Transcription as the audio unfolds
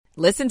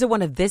Listen to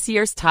one of this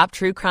year's top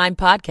true crime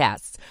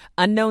podcasts.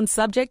 Unknown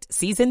Subject,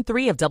 Season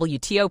 3 of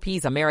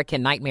WTOP's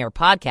American Nightmare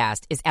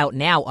podcast is out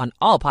now on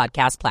all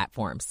podcast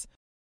platforms.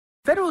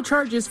 Federal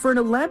charges for an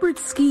elaborate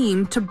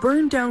scheme to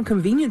burn down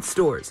convenience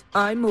stores.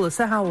 I'm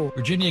Melissa Howell.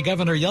 Virginia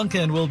Governor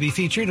Youngkin will be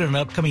featured in an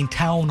upcoming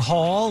town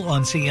hall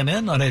on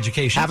CNN on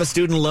education. Have a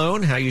student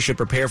loan? How you should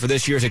prepare for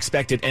this year's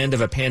expected end of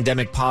a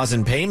pandemic pause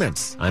in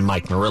payments. I'm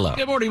Mike Murillo.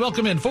 Good morning.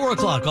 Welcome in 4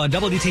 o'clock on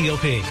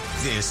WTOP.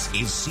 This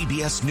is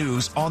CBS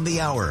News on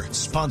the Hour,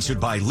 sponsored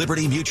by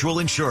Liberty Mutual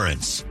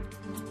Insurance.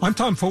 I'm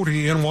Tom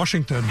Foti in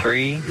Washington.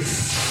 3,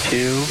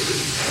 2,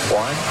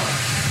 1.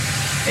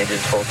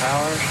 Engines full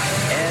power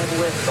and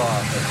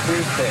liftoff.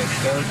 Crew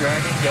 6. Go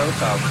Dragon, go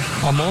Falcon.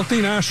 A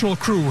multinational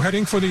crew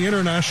heading for the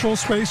International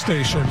Space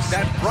Station.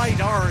 That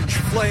bright orange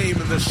flame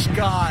in the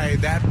sky,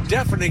 that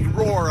deafening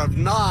roar of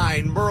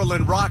 9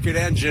 Merlin rocket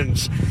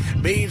engines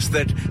means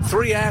that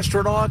 3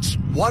 astronauts,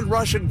 1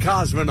 Russian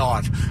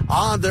cosmonaut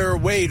on their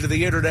way to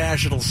the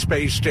International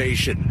Space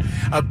Station.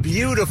 A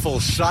beautiful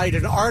sight,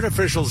 an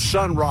artificial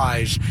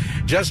sunrise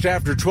just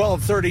after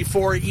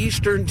 12:34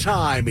 Eastern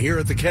Time here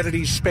at the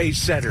Kennedy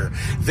Space Center.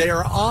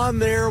 They're on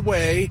their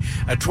way,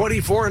 a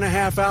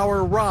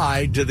 24-and-a-half-hour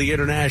ride to the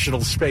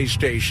International Space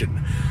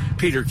Station.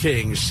 Peter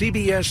King,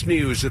 CBS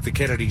News at the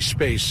Kennedy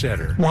Space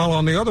Center. While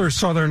on the other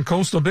southern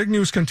coast, the big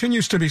news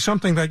continues to be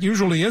something that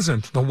usually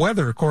isn't. The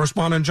weather.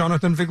 Correspondent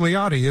Jonathan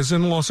Vigliotti is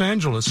in Los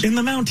Angeles. In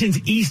the mountains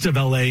east of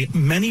L.A.,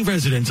 many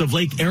residents of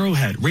Lake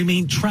Arrowhead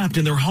remain trapped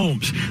in their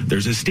homes.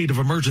 There's a state of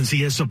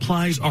emergency as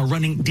supplies are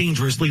running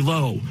dangerously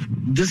low.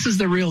 This is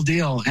the real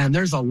deal, and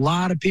there's a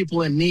lot of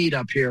people in need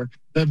up here.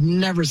 I've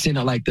never seen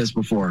it like this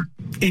before.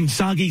 In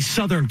soggy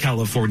Southern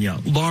California,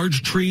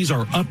 large trees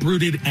are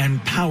uprooted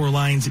and power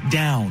lines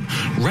down.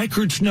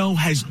 Record snow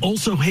has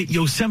also hit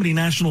Yosemite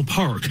National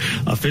Park.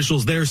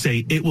 Officials there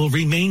say it will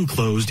remain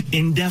closed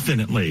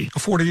indefinitely. A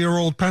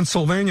 40-year-old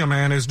Pennsylvania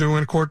man is due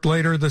in court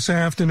later this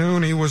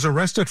afternoon. He was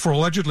arrested for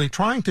allegedly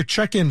trying to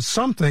check in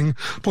something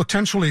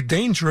potentially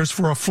dangerous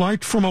for a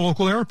flight from a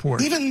local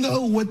airport. Even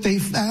though what they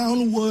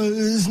found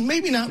was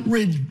maybe not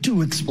ready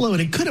to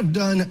explode, it could have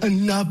done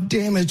enough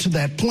damage to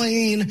that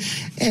plane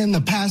and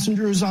the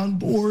passengers on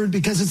board,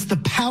 because it's the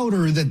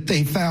powder that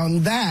they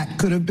found that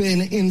could have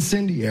been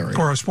incendiary.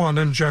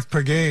 Correspondent Jeff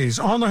Pegues.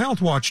 On the Health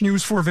Watch,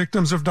 news for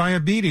victims of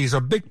diabetes. A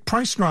big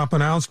price drop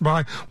announced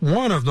by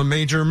one of the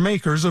major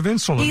makers of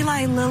insulin.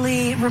 Eli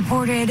Lilly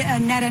reported a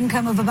net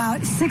income of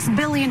about $6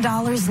 billion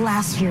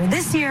last year.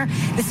 This year,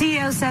 the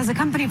CEO says the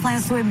company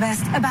plans to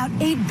invest about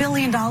 $8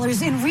 billion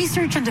in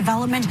research and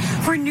development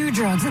for new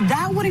drugs.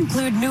 That would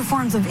include new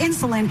forms of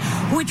insulin,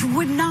 which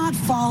would not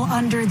fall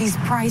under these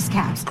price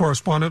caps.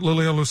 Correspondent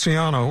Lilia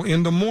Luciano.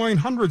 In Des Moines,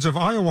 hundreds of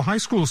Iowa high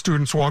school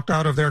students walked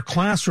out of their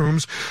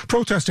classrooms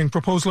protesting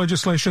proposed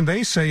legislation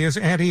they say is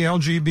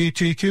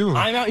anti-LGBTQ.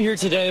 I'm out here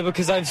today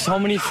because I have so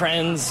many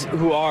friends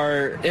who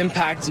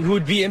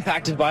would be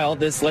impacted by all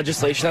this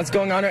legislation that's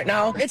going on right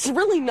now. It's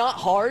really not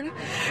hard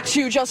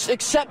to just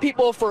accept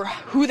people for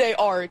who they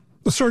are.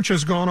 The search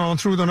has gone on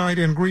through the night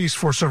in Greece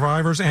for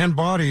survivors and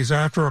bodies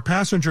after a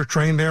passenger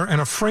train there and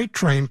a freight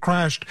train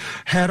crashed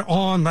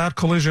head-on. That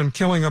collision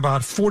killing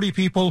about 40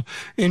 people,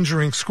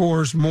 injuring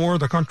scores more.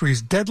 The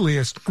country's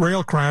deadliest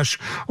rail crash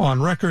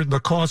on record. The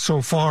cause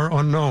so far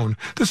unknown.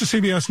 This is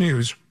CBS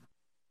News.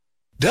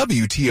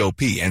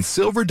 WTOP and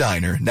Silver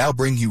Diner now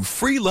bring you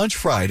Free Lunch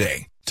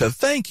Friday to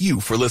thank you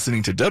for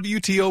listening to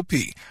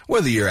WTOP,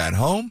 whether you're at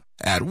home,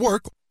 at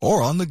work,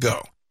 or on the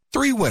go.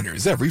 3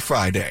 winners every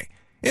Friday.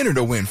 Enter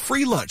to win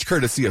free lunch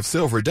courtesy of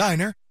Silver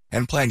Diner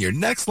and plan your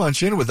next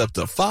luncheon with up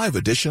to 5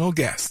 additional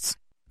guests.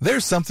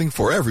 There's something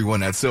for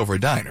everyone at Silver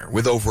Diner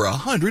with over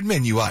 100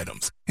 menu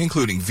items,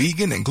 including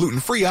vegan and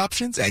gluten-free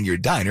options and your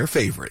diner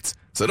favorites.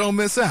 So don't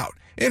miss out.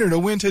 Enter to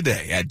win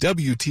today at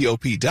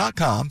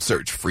WTOP.com.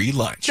 Search free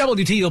lunch.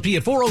 WTOP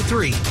at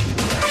 4:03.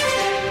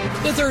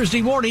 The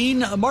Thursday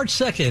morning, March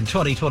 2nd,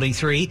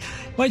 2023.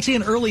 Might see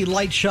an early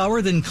light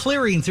shower, then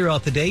clearing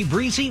throughout the day.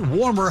 Breezy,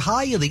 warmer,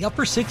 high in the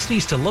upper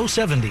 60s to low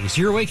 70s.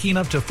 You're waking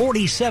up to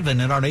 47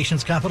 in our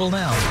nation's capital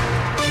now.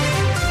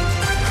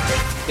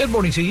 Good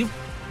morning to you.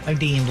 I'm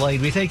Dean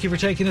Blade. We thank you for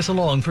taking us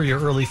along for your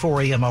early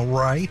 4 a.m. All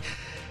right.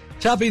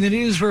 Topping the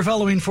news we're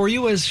following for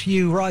you as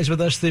you rise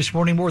with us this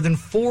morning. More than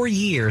 4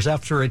 years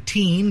after a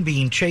teen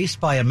being chased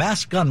by a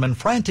masked gunman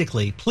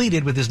frantically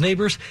pleaded with his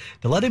neighbors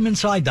to let him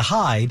inside to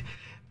hide.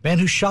 Man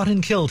who shot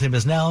and killed him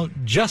is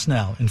just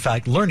now, in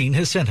fact, learning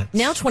his sentence.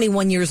 Now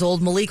 21 years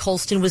old, Malik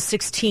Holston was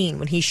 16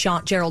 when he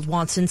shot Gerald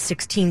Watson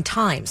 16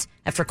 times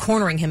after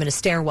cornering him in a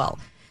stairwell.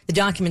 The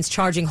documents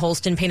charging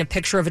Holston paint a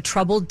picture of a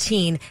troubled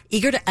teen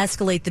eager to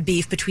escalate the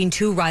beef between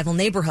 2 rival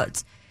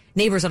neighborhoods.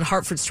 Neighbors on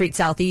Hartford Street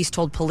Southeast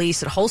told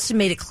police that Holston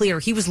made it clear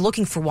he was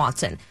looking for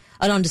Watson.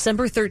 And on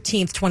December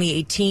 13th,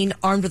 2018,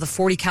 armed with a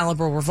 .40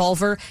 caliber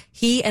revolver,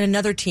 he and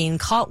another teen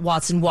caught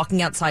Watson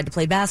walking outside to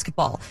play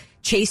basketball,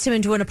 chased him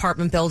into an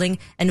apartment building,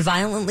 and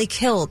violently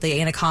killed the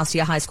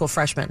Anacostia High School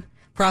freshman.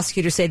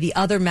 Prosecutors say the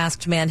other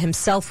masked man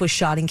himself was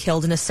shot and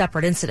killed in a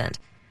separate incident.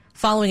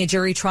 Following a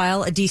jury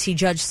trial, a D.C.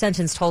 judge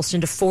sentenced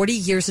Holston to 40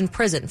 years in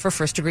prison for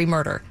first-degree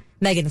murder.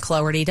 Megan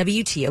Cloherty,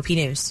 WTOP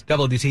News.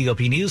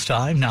 WTOP News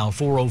Time, now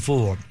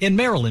 4:04. In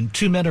Maryland,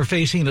 2 men are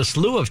facing a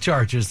slew of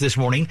charges this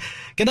morning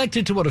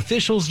connected to what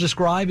officials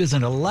describe as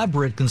an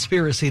elaborate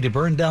conspiracy to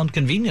burn down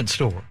convenience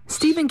store.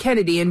 Stephen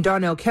Kennedy and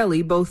Donnell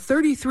Kelly, both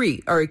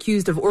 33, are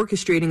accused of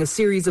orchestrating a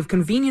series of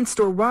convenience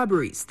store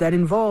robberies that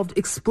involved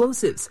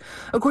explosives.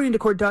 According to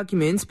court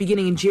documents,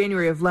 beginning in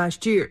January of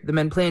last year, the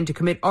men planned to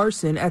commit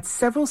arson at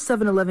several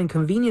 7-Eleven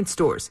convenience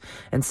stores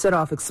and set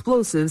off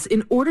explosives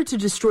in order to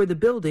destroy the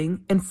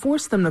building and force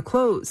them to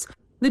close.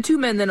 The 2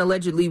 men then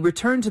allegedly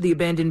returned to the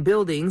abandoned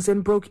buildings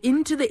and broke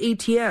into the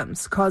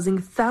ATMs, causing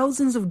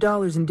thousands of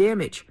dollars in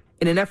damage.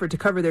 In an effort to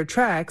cover their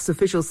tracks,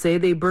 officials say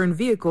they burned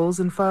vehicles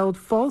and filed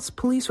false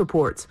police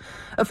reports.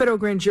 A federal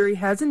grand jury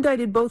has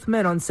indicted both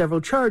men on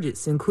several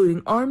charges,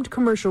 including armed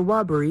commercial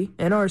robbery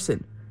and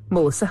arson.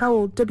 Melissa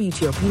Howell,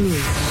 WTOP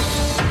News.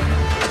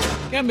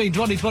 Campaign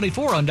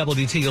 2024 on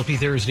WTOP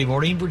Thursday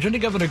morning. Virginia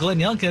Governor Glenn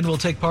Youngkin will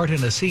take part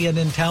in a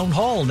CNN town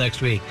hall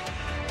next week.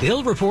 The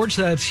Hill reports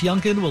that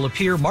Youngkin will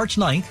appear March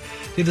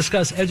 9th to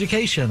discuss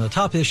education, a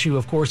top issue,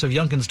 of course, of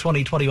Youngkin's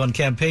 2021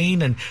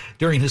 campaign and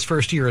during his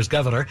first year as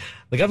governor.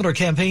 The governor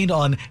campaigned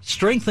on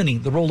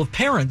strengthening the role of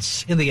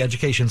parents in the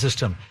education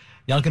system.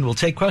 Youngkin will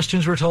take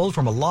questions, we're told,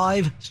 from a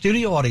live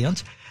studio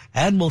audience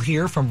and will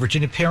hear from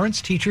Virginia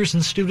parents, teachers,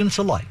 and students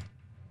alike.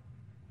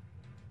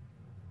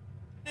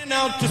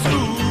 Out to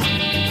school.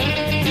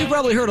 You've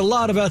probably heard a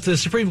lot about the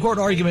Supreme Court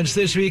arguments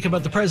this week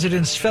about the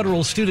president's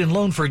federal student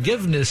loan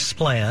forgiveness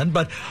plan.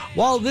 But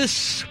while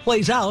this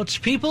plays out,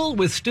 people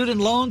with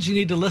student loans, you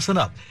need to listen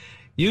up.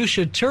 You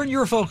should turn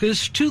your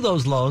focus to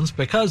those loans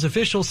because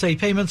officials say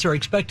payments are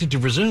expected to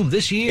resume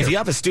this year. If you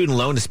have a student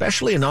loan,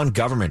 especially a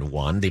non-government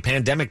one, the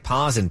pandemic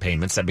pause in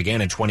payments that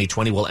began in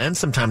 2020 will end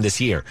sometime this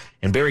year.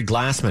 And Barry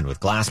Glassman with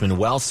Glassman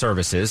Wealth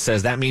Services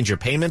says that means your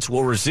payments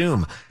will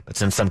resume. But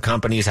since some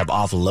companies have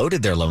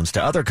offloaded their loans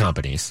to other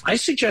companies, I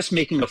suggest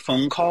making a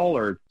phone call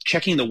or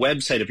checking the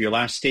website of your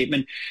last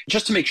statement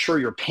just to make sure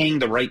you're paying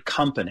the right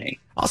company.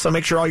 Also,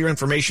 make sure all your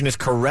information is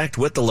correct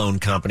with the loan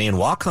company, and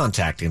while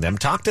contacting them,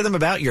 talk to them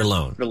about your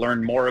loan. To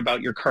learn more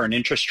about your current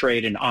interest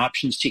rate and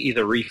options to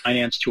either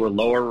refinance to a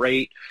lower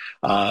rate,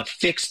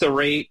 fix the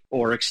rate,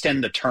 or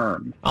extend the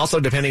term. Also,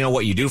 depending on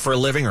what you do for a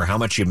living or how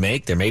much you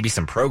make, there may be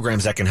some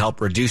programs that can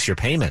help reduce your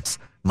payments.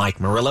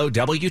 Mike Murillo,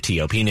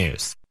 WTOP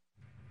News.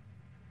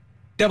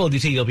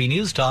 WTOP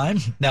News Time,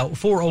 now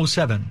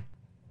 4:07.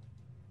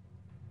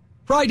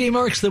 Friday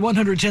marks the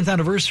 110th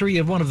anniversary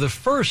of one of the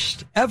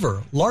first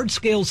ever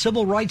large-scale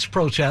civil rights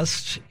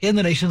protests in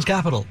the nation's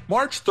capital.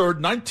 March 3rd,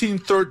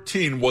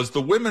 1913 was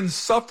the women's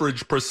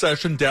suffrage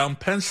procession down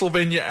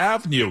Pennsylvania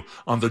Avenue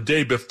on the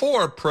day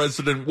before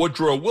President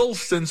Woodrow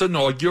Wilson's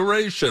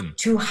inauguration.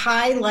 To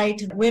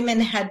highlight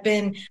women had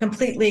been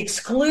completely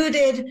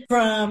excluded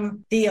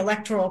from the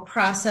electoral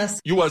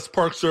process. U.S.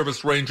 Park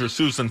Service Ranger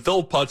Susan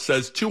Philpott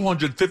says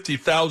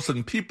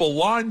 250,000 people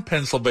lined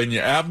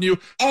Pennsylvania Avenue.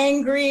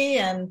 Angry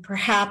and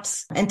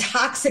perhaps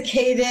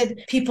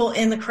intoxicated, people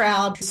in the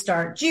crowd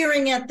start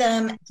jeering at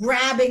them,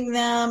 grabbing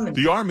them.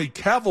 The Army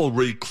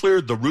cavalry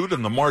cleared the route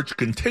and the march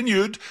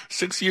continued.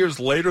 6 years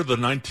later, the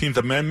 19th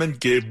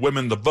Amendment gave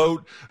women the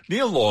vote.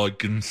 Neil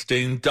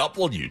Augenstein,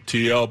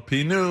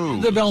 WTOP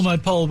News. The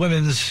Belmont Pole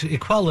Women's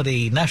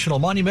Equality National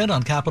Monument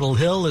on Capitol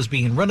Hill is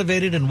being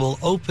renovated and will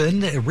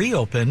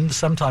reopen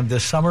sometime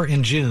this summer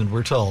in June,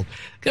 we're told.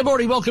 Good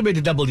morning. Welcome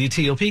into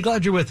WTOP.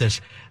 Glad you're with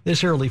us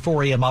this early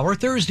 4 a.m. hour,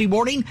 Thursday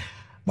morning,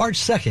 March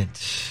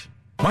 2nd.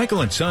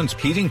 Michael & Son's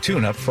heating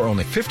tune-up for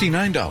only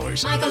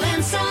 $59.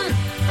 Michael & Son.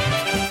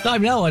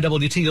 Time now on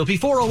WTOP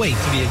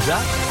 4:08 to be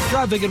exact.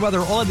 Traffic and weather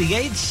on the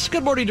 8s.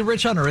 Good morning to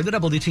Rich Hunter in the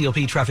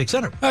WTOP Traffic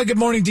Center. Good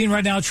morning, Dean.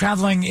 Right now,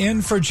 traveling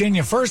in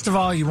Virginia. First of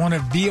all, you want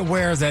to be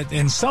aware that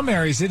in some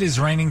areas it is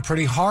raining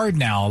pretty hard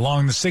now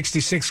along the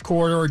 66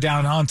 corridor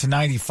down onto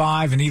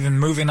 95 and even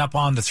moving up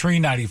on the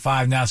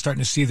 395 now,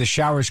 starting to see the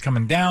showers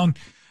coming down.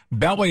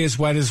 Beltway is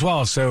wet as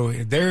well, so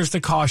there's the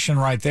caution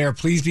right there.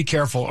 Please be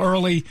careful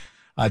early.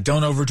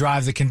 Don't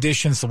overdrive the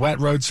conditions. The wet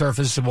road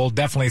surface will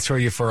definitely throw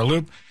you for a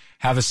loop.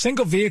 Have a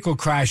single vehicle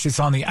crash. It's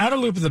on the outer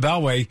loop of the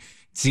Beltway.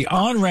 It's the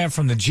on-ramp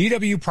from the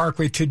GW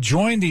Parkway to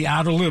join the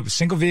outer loop.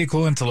 Single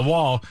vehicle into the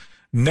wall.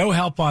 No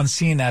help on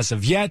scene as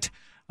of yet.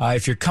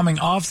 If you're coming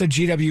off the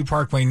GW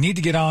Parkway, need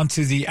to get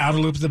onto the outer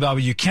loop of the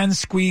Beltway. You can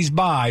squeeze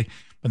by,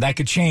 but that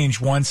could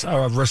change once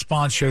a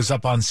response shows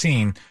up on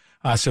scene.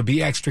 So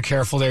be extra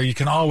careful there. You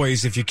can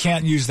always, if you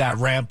can't use that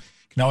ramp,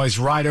 you can always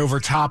ride over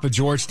top of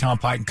Georgetown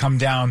Pike and come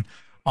down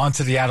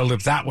onto the outer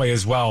loop that way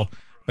as well.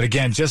 But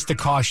again, just the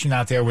caution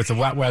out there with the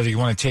wet weather, you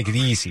want to take it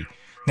easy.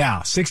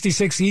 Now,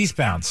 66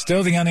 eastbound,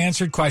 still the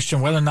unanswered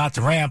question whether or not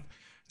the ramp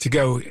to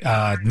go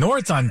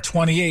north on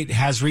 28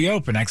 has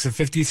reopened, exit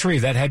 53.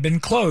 That had been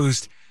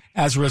closed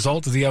as a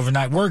result of the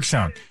overnight work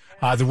zone.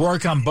 The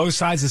work on both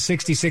sides of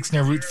 66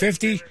 near Route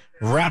 50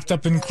 wrapped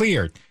up and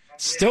cleared.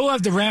 Still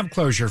have the ramp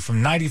closure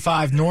from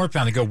 95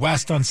 northbound to go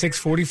west on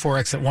 644,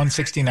 exit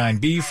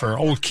 169B for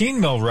Old Keene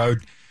Mill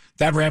Road.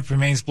 That ramp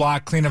remains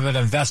blocked. Cleanup an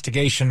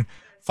investigation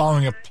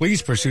following a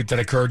police pursuit that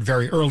occurred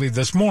very early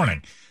this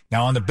morning.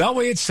 Now, on the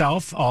Beltway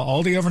itself,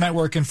 all the overnight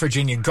work in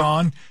Virginia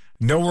gone.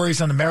 No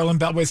worries on the Maryland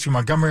Beltway through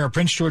Montgomery or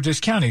Prince George's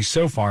County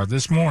so far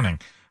this morning.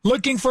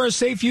 Looking for a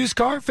safe used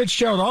car?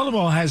 Fitzgerald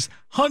Automall has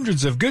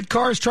hundreds of good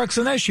cars, trucks,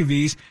 and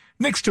SUVs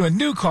next to a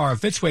new car.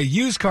 Fitzway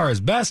used car is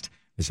best.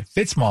 Visit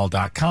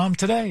fitzmall.com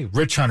today.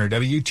 Rich Hunter,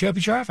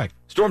 WTOP Traffic.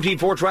 Storm Team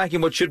 4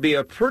 tracking what should be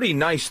a pretty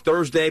nice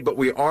Thursday, but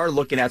we are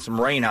looking at some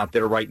rain out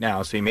there right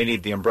now, so you may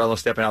need the umbrella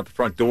stepping out the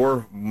front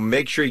door.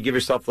 Make sure you give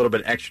yourself a little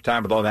bit of extra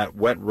time with all that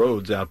wet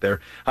roads out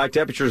there. High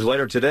temperatures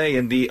later today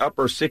in the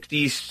upper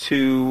 60s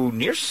to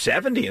near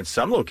 70 in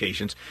some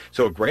locations,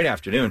 so a great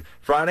afternoon.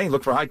 Friday,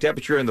 look for high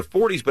temperature in the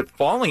 40s, but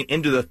falling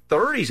into the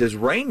 30s as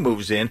rain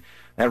moves in.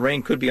 That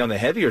rain could be on the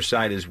heavier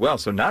side as well,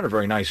 so not a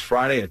very nice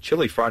Friday, a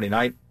chilly Friday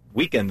night.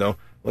 Weekend, though,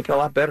 looking a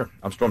lot better.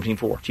 I'm Storm Team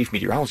 4, Chief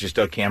Meteorologist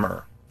Doug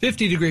Kammerer.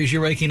 50 degrees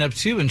you're waking up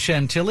to in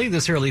Chantilly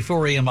this early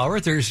 4 a.m.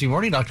 hour, Thursday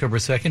morning, October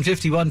 2nd.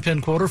 51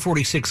 Penn Quarter,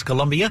 46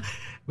 Columbia.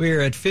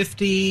 We're at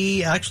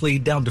 50, actually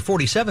down to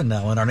 47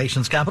 now in our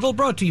nation's capital.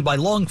 Brought to you by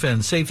Long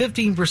Fence. Save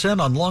 15%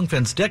 on Long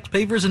Fence decks,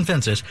 pavers, and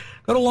fences.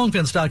 Go to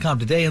longfence.com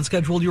today and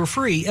schedule your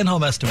free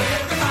in-home estimate.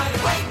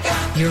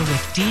 You're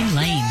with Dean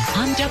Lane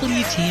on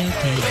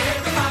WTOP.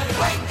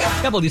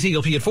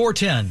 WTOP at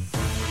 410.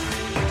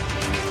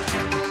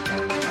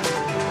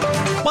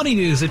 Money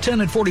news at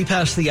 10 and 40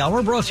 past the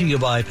hour, brought to you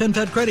by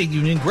PenFed Credit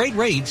Union. Great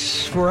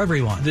rates for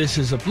everyone. This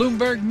is a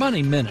Bloomberg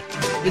Money Minute.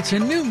 It's a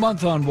new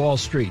month on Wall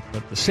Street,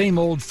 but the same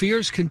old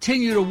fears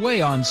continue to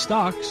weigh on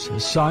stocks.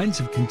 As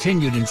signs of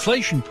continued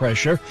inflation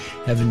pressure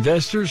have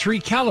investors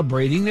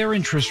recalibrating their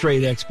interest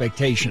rate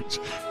expectations.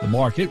 The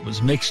market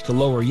was mixed to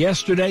lower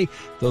yesterday,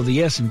 though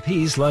the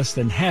S&P's less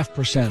than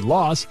 0.5%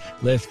 loss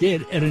left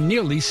it at a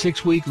nearly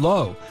 6-week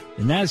low.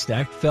 The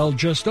Nasdaq fell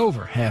just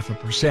over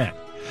 0.5%.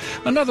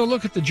 Another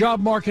look at the job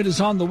market is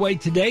on the way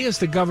today as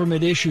the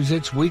government issues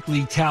its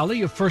weekly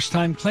tally of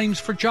first-time claims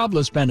for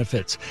jobless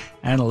benefits.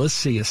 Analysts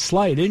see a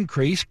slight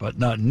increase, but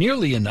not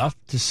nearly enough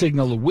to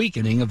signal a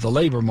weakening of the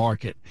labor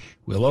market.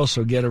 We'll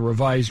also get a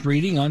revised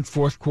reading on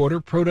fourth-quarter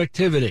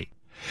productivity.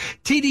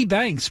 TD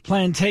Bank's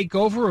planned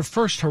takeover of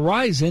First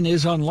Horizon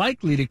is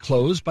unlikely to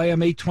close by a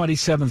May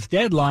 27th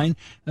deadline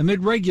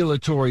amid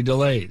regulatory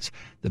delays.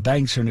 The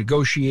banks are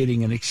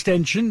negotiating an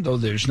extension, though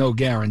there's no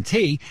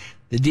guarantee.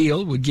 The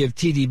deal would give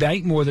TD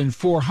Bank more than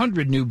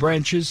 400 new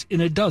branches in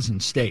a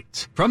dozen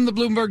states. From the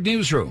Bloomberg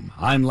Newsroom,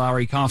 I'm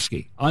Larry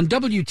Kofsky on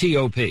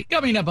WTOP.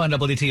 Coming up on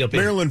WTOP.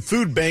 Maryland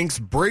food banks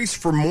brace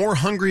for more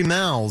hungry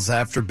mouths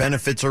after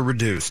benefits are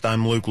reduced.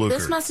 I'm Luke Luker.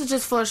 This message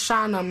is for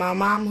Shauna, my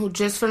mom, who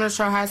just finished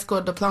her high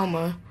school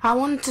diploma. I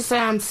wanted to say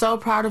I'm so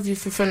proud of you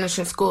for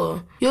finishing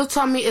school. You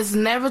told me it's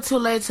never too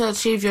late to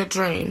achieve your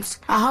dreams.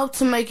 I hope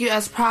to make you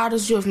as proud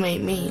as you have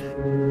made me.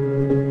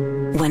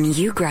 When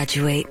you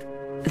graduate,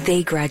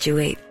 they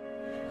graduate.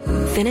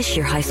 Finish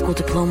your high school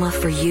diploma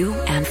for you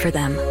and for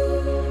them.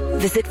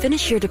 Visit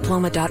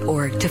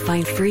finishyourdiploma.org to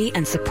find free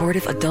and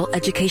supportive adult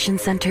education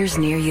centers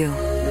near you.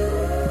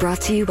 Brought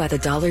to you by the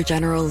Dollar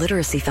General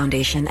Literacy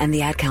Foundation and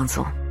the Ad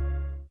Council.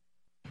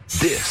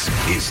 This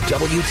is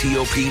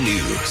WTOP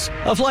News.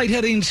 A flight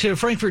heading to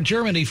Frankfurt,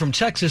 Germany from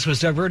Texas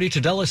was diverted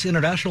to Dulles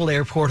International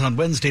Airport on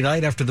Wednesday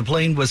night after the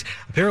plane was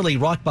apparently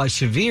rocked by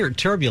severe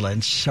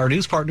turbulence. Our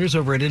news partners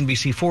over at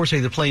NBC4 say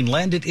the plane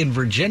landed in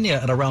Virginia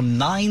at around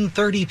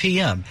 9:30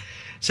 p.m.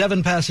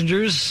 7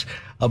 passengers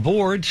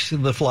aboard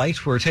the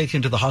flight were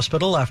taken to the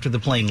hospital after the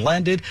plane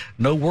landed.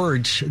 No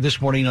words this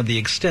morning on the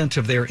extent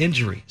of their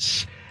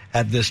injuries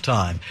at this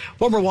time.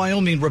 Former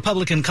Wyoming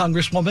Republican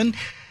Congresswoman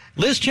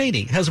Liz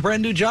Cheney has a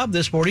brand new job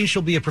this morning.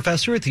 She'll be a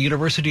professor at the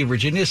University of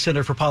Virginia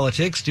Center for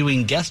Politics,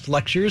 doing guest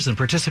lectures and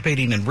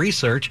participating in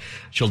research.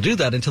 She'll do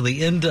that until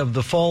the end of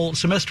the fall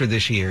semester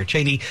this year.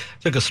 Cheney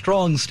took a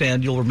strong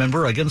stand, you'll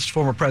remember, against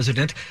former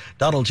President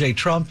Donald J.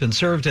 Trump and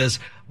served as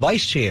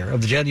vice chair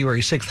of the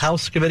January 6th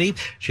House Committee.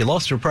 She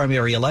lost her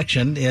primary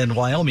election in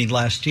Wyoming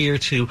last year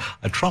to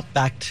a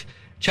Trump-backed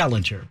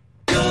challenger.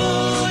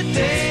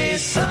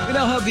 We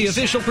now have the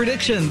official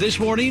prediction this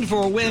morning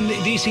for when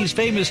D.C.'s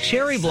famous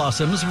cherry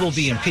blossoms will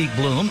be in peak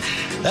bloom.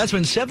 That's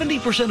when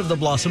 70% of the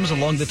blossoms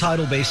along the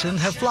tidal basin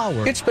have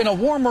flowered. It's been a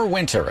warmer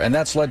winter, and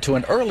that's led to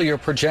an earlier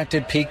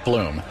projected peak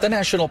bloom. The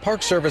National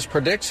Park Service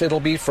predicts it'll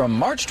be from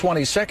March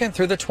 22nd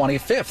through the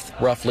 25th,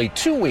 roughly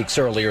 2 weeks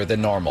earlier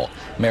than normal.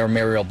 Mayor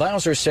Muriel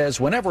Bowser says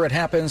whenever it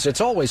happens,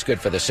 it's always good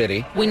for the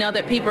city. We know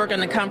that people are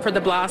going to come for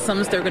the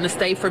blossoms. They're going to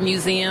stay for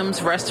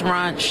museums,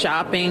 restaurants,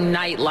 shopping,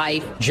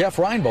 nightlife. Jeff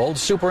Reinbold,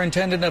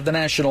 superintendent of the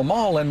National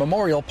Mall and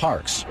Memorial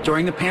Parks.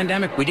 During the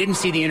pandemic, we didn't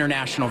see the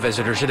international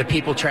visitors or the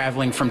people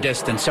traveling from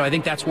distance. So I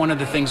think that's one of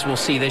the things we'll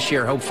see this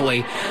year,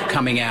 hopefully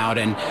coming out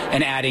and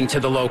adding to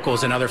the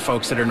locals and other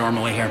folks that are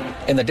normally here.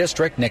 In the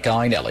district, Nick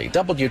Einelli,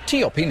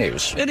 WTOP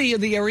News. Many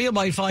in the area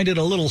might find it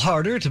a little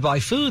harder to buy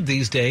food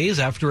these days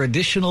after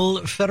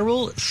additional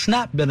federal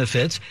SNAP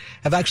benefits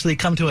have actually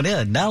come to an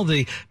end. Now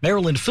the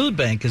Maryland Food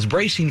Bank is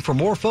bracing for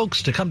more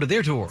folks to come to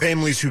their door.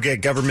 Families who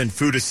get government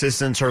food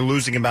assistance are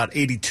losing about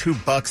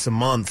 $82 a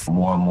month.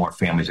 more and more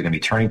families are going to be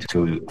turning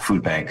to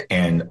food bank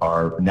and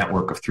our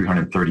network of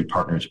 330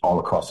 partners all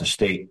across the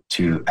state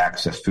to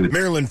access food.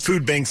 Maryland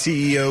Food Bank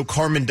CEO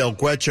Carmen Del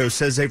Guecho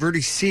says they've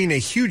already seen a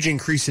huge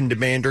increase in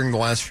demand during the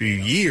last few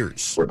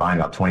years. We're buying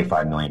about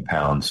 25 million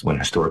pounds when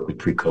historically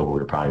pre-COVID we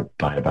were probably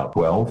buying about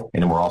 12.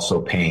 And then we're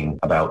also paying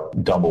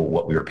about double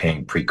what we were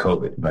paying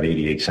pre-COVID, about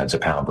 88 cents a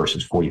pound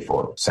versus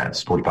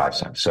 45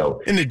 cents.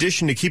 So in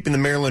addition to keeping the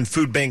Maryland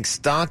Food Bank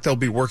stocked, they'll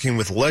be working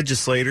with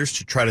legislators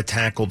to try to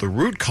tackle the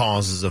root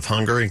causes of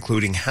hunger,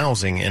 including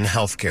housing and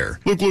health care.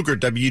 Luke Luker,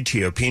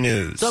 WTOP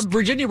News. Some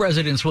Virginia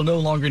residents will no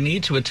longer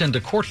need to attend a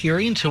court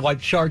hearing to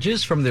wipe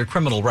charges from their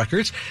criminal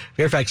records.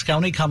 Fairfax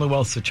County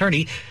Commonwealth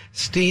Attorney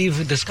Steve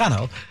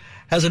Descano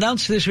has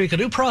announced this week a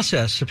new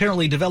process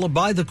apparently developed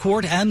by the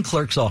court and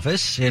clerk's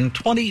office. In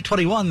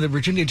 2021, the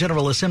Virginia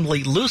General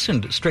Assembly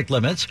loosened strict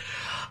limits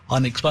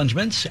on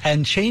expungements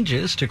and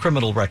changes to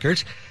criminal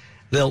records.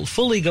 They'll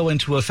fully go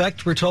into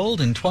effect, we're told,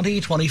 in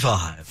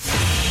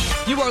 2025.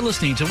 You are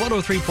listening to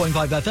 103.5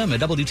 FM at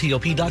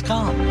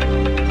WTOP.com.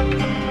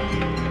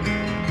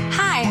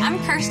 Hi,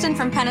 I'm Kirsten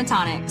from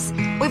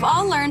Pentatonics. We've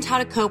all learned how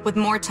to cope with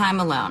more time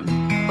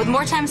alone. With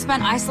more time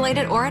spent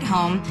isolated or at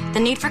home, the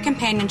need for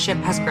companionship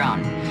has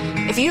grown.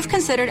 If you've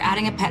considered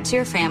adding a pet to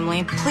your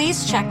family,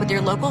 please check with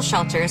your local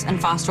shelters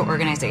and foster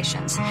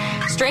organizations.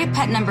 Stray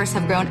pet numbers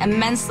have grown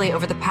immensely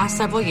over the past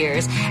several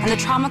years, and the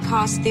trauma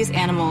caused to these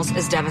animals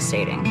is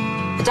devastating.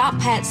 Adopt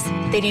pets.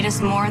 They need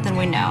us more than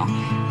we know.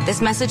 This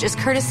message is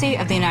courtesy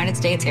of the United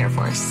States Air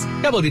Force.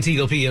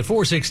 WTOP at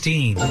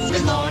 4:16.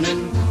 Good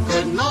morning.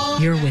 Good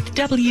morning. You're with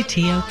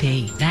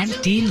WTOP. That's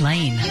Dean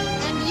Lane.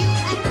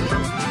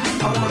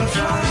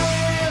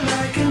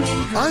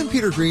 I'm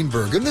Peter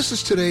Greenberg, and this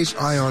is today's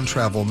Ion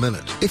Travel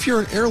Minute. If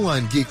you're an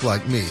airline geek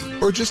like me,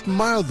 or just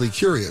mildly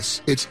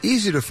curious, it's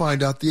easy to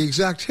find out the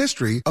exact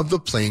history of the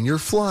plane you're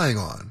flying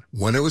on,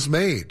 when it was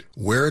made,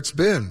 where it's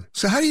been.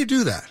 So how do you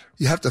do that?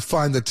 You have to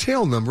find the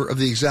tail number of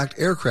the exact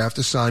aircraft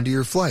assigned to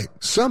your flight.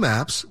 Some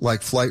apps,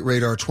 like Flight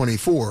Radar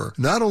 24,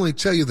 not only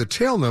tell you the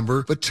tail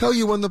number, but tell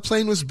you when the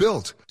plane was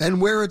built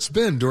and where it's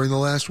been during the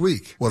last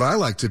week. What I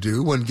like to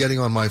do when getting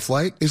on my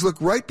flight is look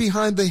right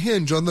behind the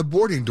hinge on the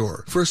boarding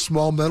door for a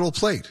small metal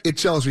plate. It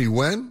tells me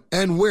when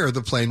and where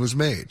the plane was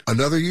made.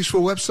 Another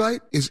useful website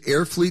is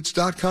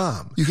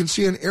airfleets.com. You can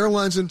see an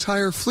airline's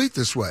entire fleet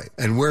this way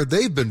and where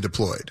they've been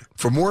deployed.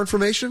 For more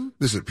information,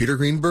 visit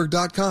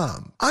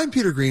petergreenberg.com. I'm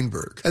Peter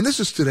Greenberg, and this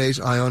is today's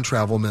Ion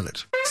Travel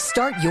Minute.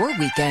 Start your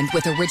weekend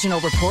with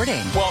original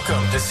reporting.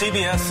 Welcome to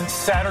CBS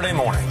Saturday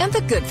Morning. And the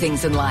good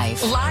things in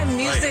life. Live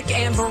music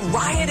and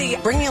variety.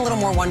 Bringing a little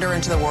more wonder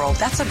into the world.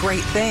 That's a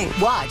great thing.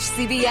 Watch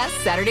CBS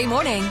Saturday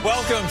Morning.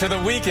 Welcome to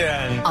the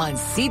weekend. On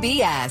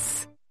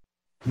CBS.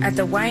 At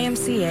the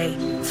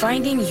YMCA,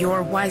 finding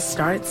your why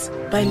starts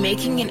by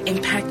making an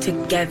impact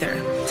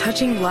together,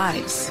 touching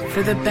lives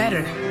for the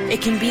better.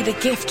 It can be the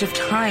gift of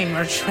time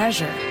or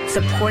treasure,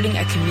 supporting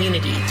a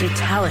community through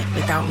talent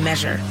without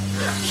measure.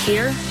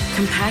 Here,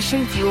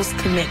 compassion fuels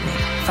commitment,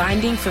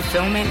 finding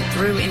fulfillment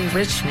through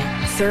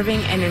enrichment, serving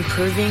and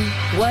improving.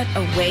 What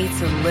a way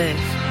to live,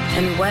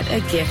 and what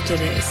a gift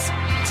it is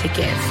to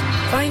give.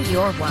 Find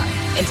your why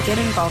and get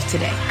involved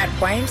today at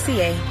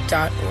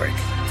ymca.org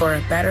for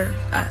a better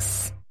us.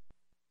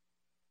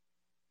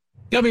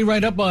 Coming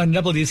right up on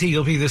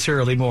WTOP this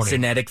early morning.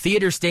 Cinetic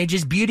Theater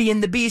stages Beauty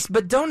and the Beast,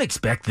 but don't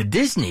expect the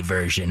Disney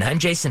version. I'm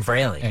Jason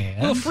Fraley.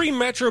 Will a free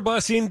Metro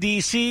bus in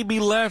D.C. be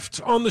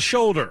left on the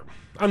shoulder?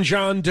 I'm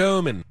John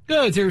Doman.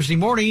 Good Thursday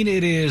morning.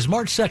 It is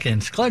March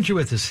 2nd. Glad you're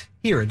with us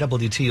here at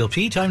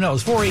WTOP. Time now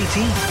is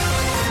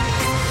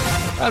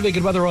 4:18. Traffic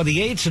and weather on the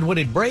 8s and when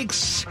it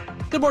breaks.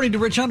 Good morning to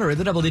Rich Hunter at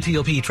the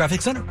WTOP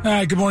Traffic Center.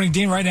 Good morning,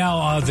 Dean. Right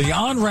now, the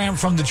on-ramp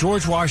from the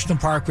George Washington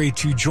Parkway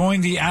to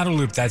join the outer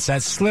loop, that's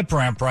that slip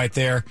ramp right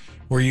there,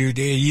 where you'd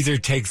either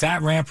take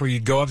that ramp or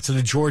you'd go up to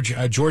the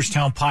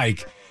Georgetown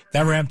Pike.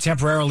 That ramp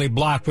temporarily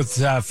blocked with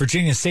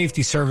Virginia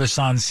Safety Service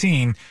on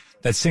scene.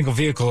 That single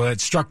vehicle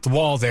that struck the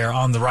wall there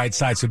on the right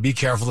side, so be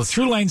careful. The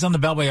through lanes on the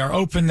Beltway are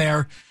open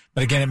there,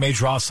 but again, it may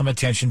draw some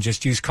attention.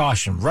 Just use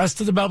caution.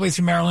 Rest of the Beltway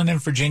through Maryland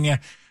and Virginia,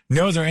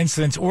 no other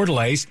incidents or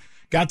delays.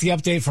 Got the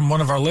update from one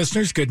of our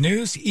listeners. Good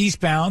news.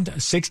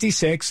 Eastbound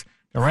 66,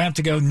 the ramp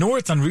to go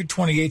north on Route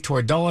 28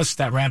 toward Dulles.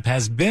 That ramp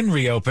has been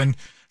reopened,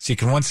 so you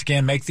can once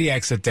again make the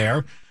exit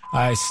there.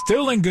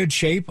 Still in good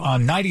shape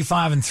on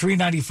 95 and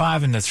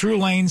 395 in the through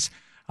lanes.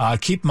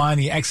 Keep in mind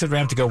the exit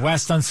ramp to go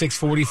west on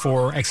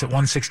 644, exit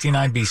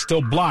 169B,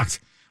 still blocked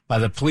by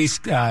the police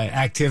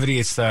activity.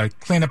 It's the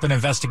cleanup and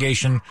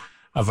investigation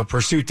of a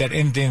pursuit that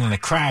ended in a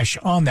crash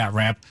on that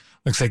ramp.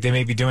 Looks like they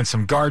may be doing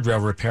some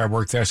guardrail repair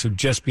work there, so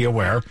just be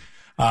aware.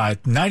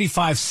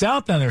 95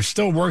 south, and there's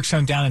still work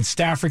zone down in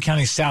Stafford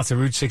County south of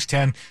Route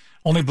 610.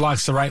 Only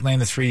blocks the right lane,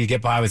 the 3 you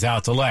get by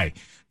without delay.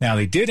 Now,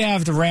 they did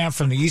have the ramp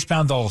from the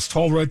eastbound Dulles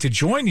Toll Road to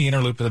join the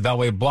inner loop of the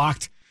Beltway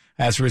blocked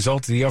as a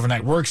result of the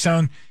overnight work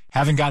zone.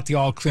 Haven't got the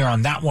all clear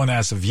on that one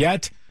as of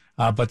yet,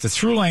 but the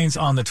through lanes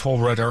on the toll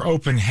road are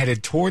open,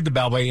 headed toward the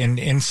Beltway and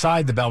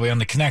inside the Beltway on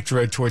the connector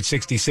road toward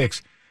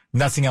 66.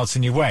 Nothing else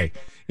in your way.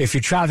 If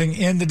you're traveling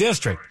in the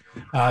district,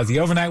 the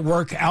overnight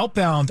work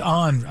outbound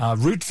on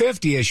Route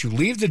 50 as you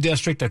leave the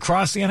district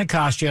across the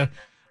Anacostia,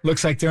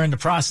 looks like they're in the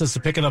process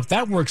of picking up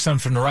that work zone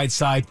from the right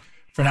side.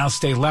 For now,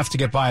 stay left to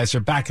get by as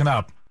they're backing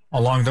up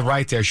along the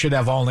right there. Should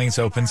have all lanes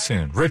open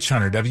soon. Rich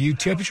Hunter,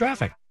 WTOP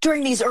Traffic.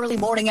 During these early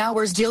morning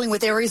hours, dealing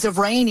with areas of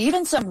rain,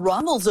 even some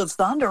rumbles of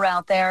thunder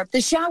out there.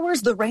 The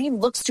showers, the rain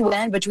looks to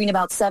end between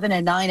about 7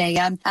 and 9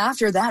 a.m.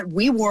 After that,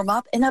 we warm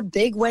up in a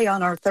big way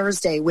on our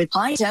Thursday with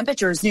high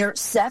temperatures near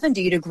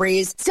 70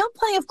 degrees. Still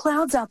plenty of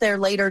clouds out there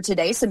later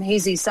today, some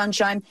hazy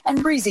sunshine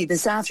and breezy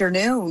this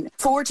afternoon.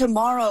 For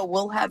tomorrow,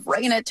 we'll have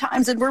rain at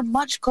times and we're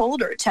much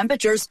colder.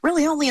 Temperatures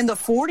really only in the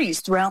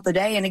 40s throughout the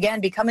day and again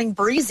becoming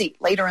breezy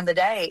later in the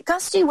day.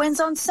 Gusty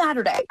winds on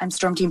Saturday. I'm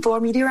Storm Team 4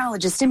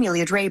 meteorologist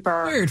Amelia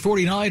Draper. We're at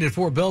 49 at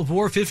Fort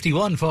Belvoir,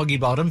 51 Foggy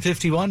Bottom,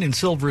 51 in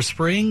Silver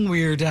Spring.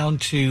 We're down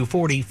to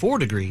 44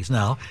 degrees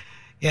now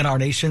in our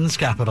nation's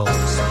capital. You're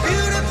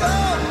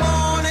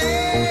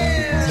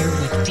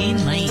with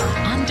Dean Lane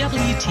on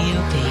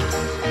WTOP.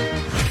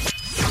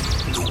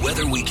 The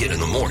weather we get in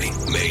the morning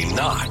may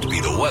not be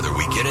the weather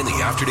we get in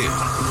the afternoon.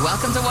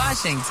 Welcome to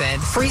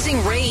Washington.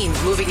 Freezing rain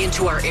moving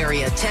into our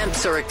area.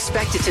 Temps are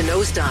expected to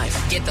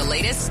nosedive. Get the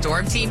latest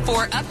Storm Team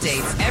 4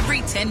 updates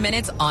every 10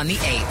 minutes on the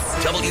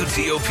 8th.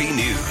 WTOP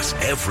News.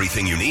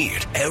 Everything you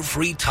need,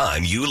 every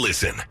time you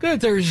listen.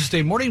 Good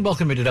Thursday morning.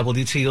 Welcome into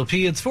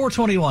WTOP. It's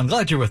 421.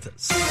 Glad you're with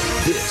us.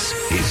 This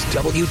is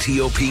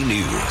WTOP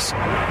News.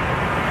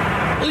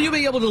 Will you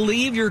be able to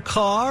leave your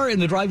car in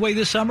the driveway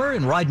this summer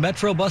and ride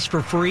Metro Bus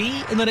for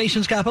free in the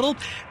nation's capital?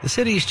 The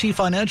city's chief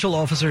financial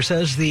officer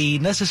says the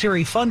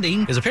necessary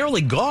funding is apparently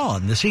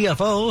gone. The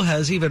CFO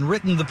has even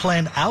written the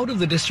plan out of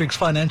the district's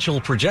financial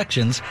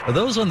projections.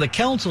 Those on the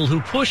council who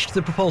pushed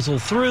the proposal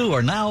through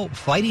are now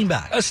fighting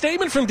back. A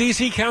statement from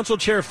D.C. Council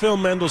Chair Phil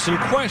Mendelson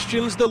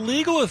questions the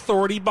legal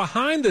authority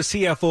behind the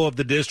CFO of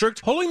the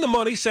district, pulling the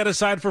money set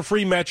aside for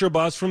free Metro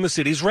Bus from the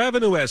city's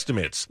revenue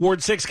estimates.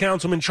 Ward 6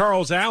 Councilman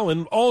Charles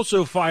Allen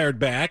also fired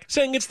back,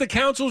 saying it's the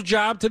council's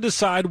job to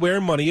decide where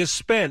money is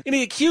spent. And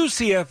he accused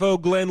CFO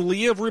Glenn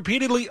Lee of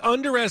repeatedly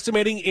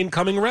underestimating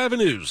incoming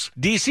revenues.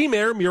 D.C.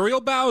 Mayor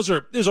Muriel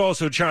Bowser is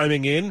also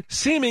chiming in,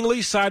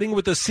 seemingly siding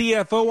with the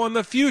CFO on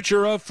the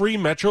future of free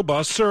Metro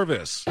Bus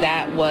service.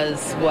 That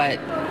was what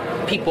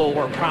people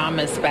were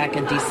promised back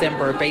in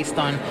December based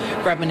on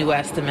revenue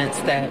estimates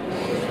that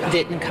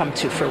didn't come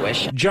to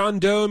fruition. John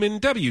Doman,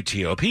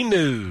 WTOP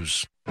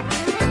News.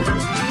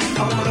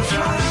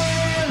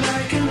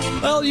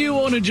 Well, you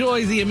won't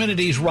enjoy the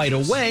amenities right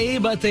away,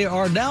 but there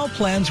are now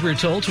plans, we're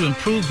told, to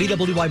improve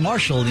BWI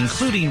Marshall,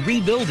 including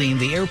rebuilding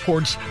the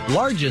airport's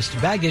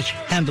largest baggage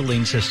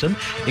handling system,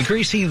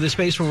 increasing the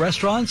space for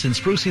restaurants and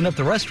sprucing up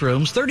the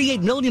restrooms.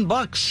 $38 million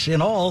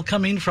in all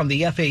coming from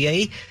the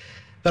FAA,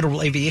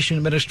 Federal Aviation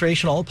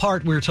Administration, all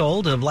part, we're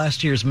told, of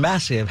last year's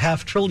massive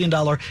 $500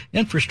 billion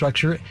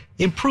infrastructure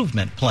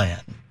improvement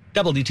plan.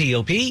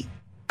 WTOP.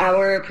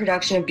 Our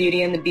production of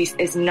Beauty and the Beast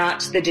is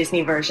not the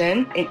Disney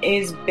version. It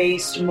is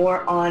based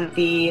more on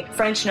the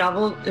French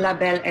novel La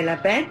Belle et la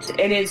Bête.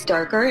 It is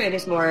darker, it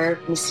is more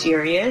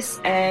mysterious,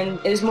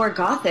 and it is more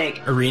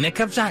gothic. Irina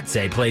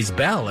Kavzadze plays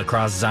Belle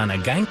across Zana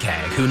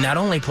Gankag, who not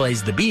only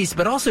plays the Beast,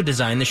 but also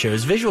designed the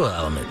show's visual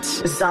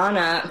elements.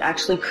 Zana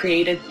actually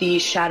created the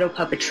shadow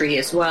puppetry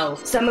as well.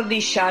 Some of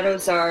these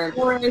shadows are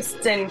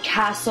forests and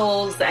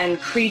castles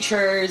and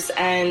creatures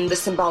and the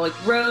symbolic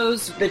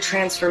rose, the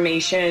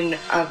transformation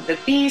of the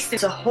Beast.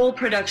 It's a whole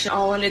production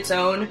all on its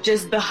own,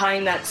 just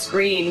behind that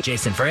screen.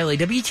 Jason Fraley,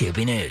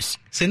 WTOP News.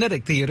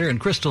 Cinetic Theater in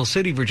Crystal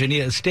City,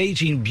 Virginia is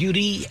staging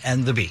Beauty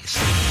and the Beast.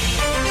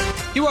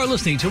 You are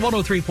listening to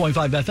 103.5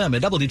 FM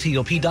at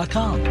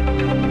WTOP.com.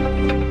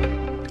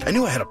 I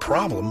knew I had a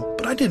problem,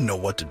 but I didn't know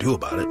what to do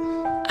about it.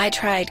 I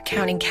tried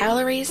counting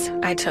calories,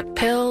 I took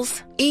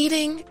pills,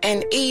 eating,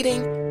 and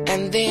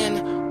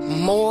then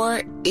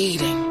more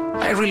eating.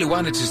 I really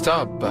wanted to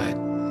stop, but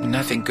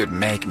nothing could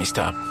make me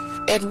stop.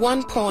 At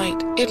one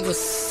point, it was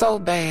so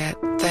bad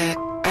that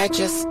I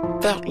just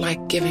felt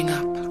like giving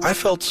up. I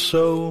felt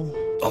so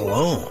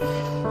alone.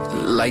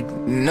 Like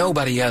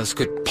nobody else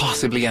could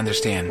possibly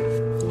understand.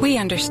 We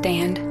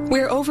understand.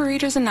 We're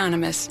Overeaters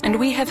Anonymous, and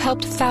we have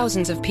helped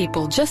thousands of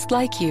people just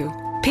like you.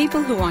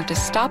 People who want to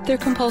stop their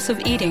compulsive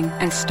eating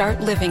and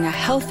start living a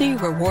healthy,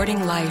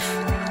 rewarding life.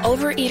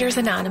 Overeaters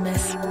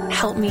Anonymous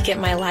helped me get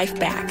my life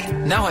back.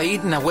 Now I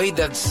eat in a way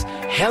that's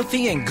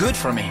healthy and good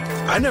for me.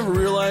 I never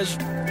realized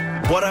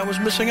what I was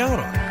missing out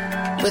on.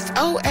 With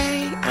OA,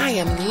 I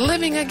am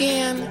living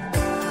again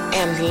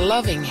and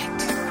loving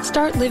it.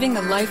 Start living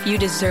the life you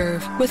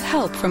deserve with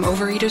help from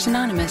Overeaters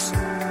Anonymous.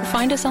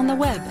 Find us on the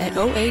web at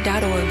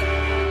OA.org.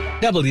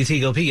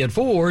 WTOP at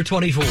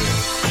 424.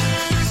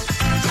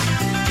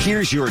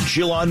 Here's your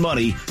Jill on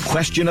Money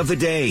question of the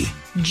day.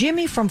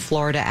 Jimmy from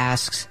Florida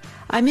asks,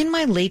 I'm in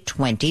my late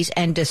 20s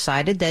and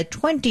decided that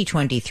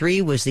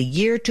 2023 was the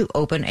year to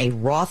open a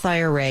Roth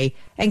IRA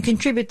and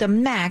contribute the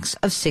max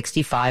of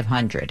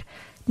 $6,500.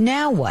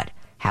 Now what?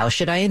 How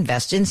should I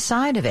invest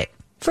inside of it?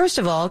 First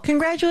of all,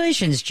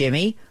 congratulations,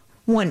 Jimmy.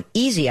 One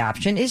easy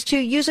option is to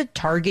use a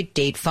target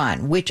date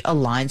fund, which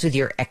aligns with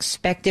your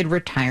expected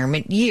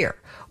retirement year.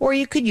 Or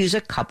you could use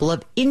a couple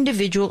of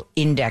individual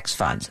index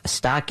funds, a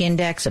stock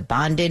index, a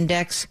bond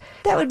index.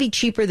 That would be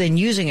cheaper than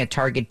using a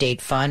target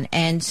date fund,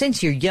 and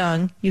since you're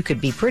young, you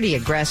could be pretty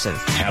aggressive.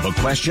 Have a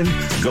question?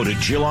 Go to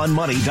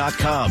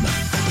JillOnMoney.com.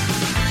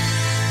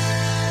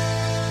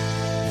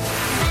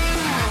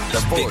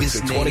 The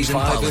biggest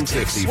 25 and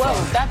 50.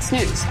 Whoa, that's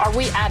news. Are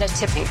we at a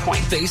tipping point?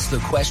 Face the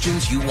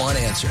questions you want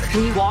answered.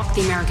 Can you walk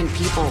the American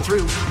people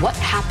through what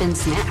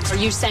happens next? Are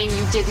you saying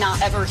you did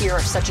not ever hear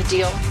of such a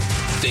deal?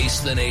 Face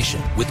the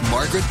Nation with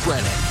Margaret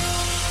Brennan.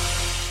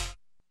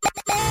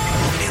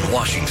 In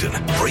Washington,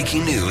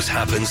 breaking news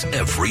happens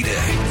every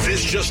day.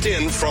 This just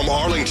in from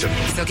Arlington.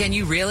 So can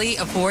you really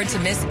afford to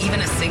miss even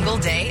a single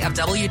day of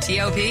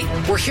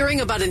WTOP? We're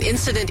hearing about an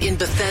incident in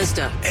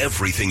Bethesda.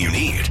 Everything you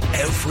need,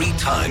 every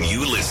time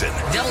you listen.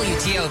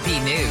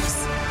 WTOP News.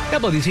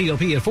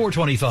 WTOP at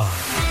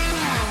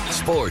 425.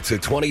 Sports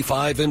at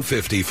 25 and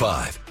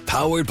 55.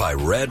 Powered by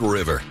Red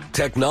River.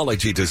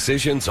 Technology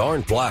decisions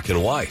aren't black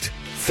and white.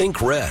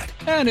 Think red.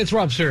 And it's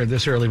Rob Stern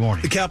this early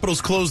morning. The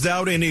Capitals closed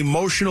out an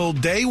emotional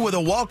day with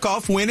a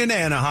walk-off win in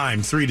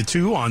Anaheim,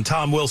 3-2 on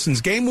Tom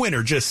Wilson's game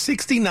winner, just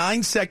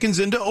 69 seconds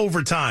into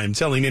overtime,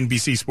 telling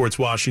NBC Sports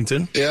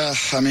Washington. Yeah,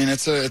 I mean,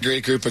 it's a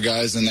great group of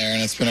guys in there,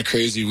 and it's been a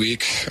crazy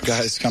week.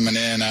 Guys coming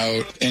in,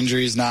 out,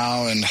 injuries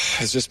now, and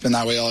it's just been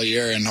that way all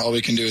year, and all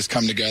we can do is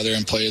come together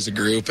and play as a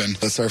group, and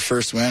that's our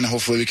first win.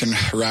 Hopefully we can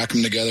rack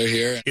them together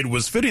here. It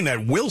was fitting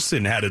that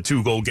Wilson had a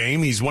 2-goal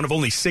game. He's one of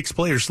only 6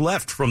 players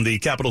left from the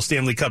Capital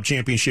Stanley Cup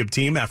championship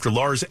team after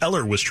Lars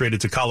Eller was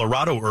traded to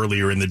Colorado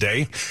earlier in the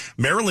day.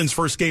 Maryland's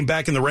first game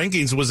back in the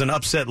rankings was an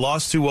upset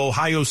loss to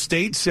Ohio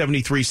State,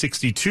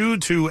 73-62,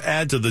 to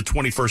add to the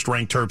 21st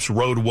ranked Terps'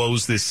 road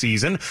woes this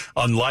season.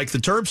 Unlike the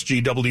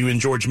Terps, GW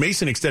and George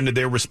Mason extended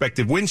their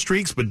respective win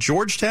streaks, but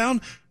Georgetown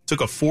took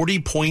a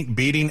 40-point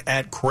beating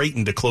at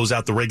Creighton to close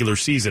out the regular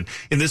season.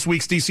 In this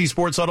week's DC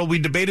Sports Huddle, we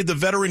debated the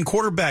veteran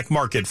quarterback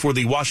market for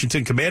the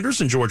Washington Commanders,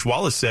 and George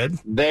Wallace said,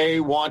 they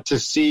want to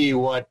see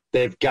what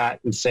they've got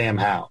in Sam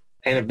Howell.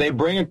 And if they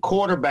bring a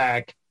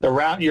quarterback, the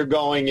route you're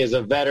going is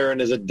a veteran,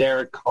 is a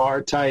Derek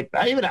Carr type.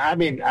 I don't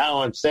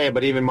want to say it,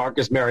 but even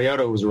Marcus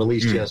Mariota was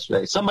released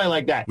yesterday. Somebody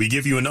like that. We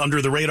give you an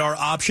under-the-radar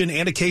option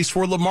and a case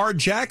for Lamar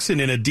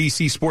Jackson in a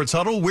DC Sports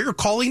Huddle we're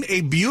calling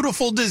a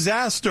beautiful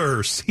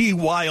disaster. See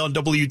why on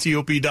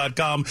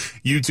WTOP.com,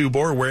 YouTube,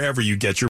 or wherever you get your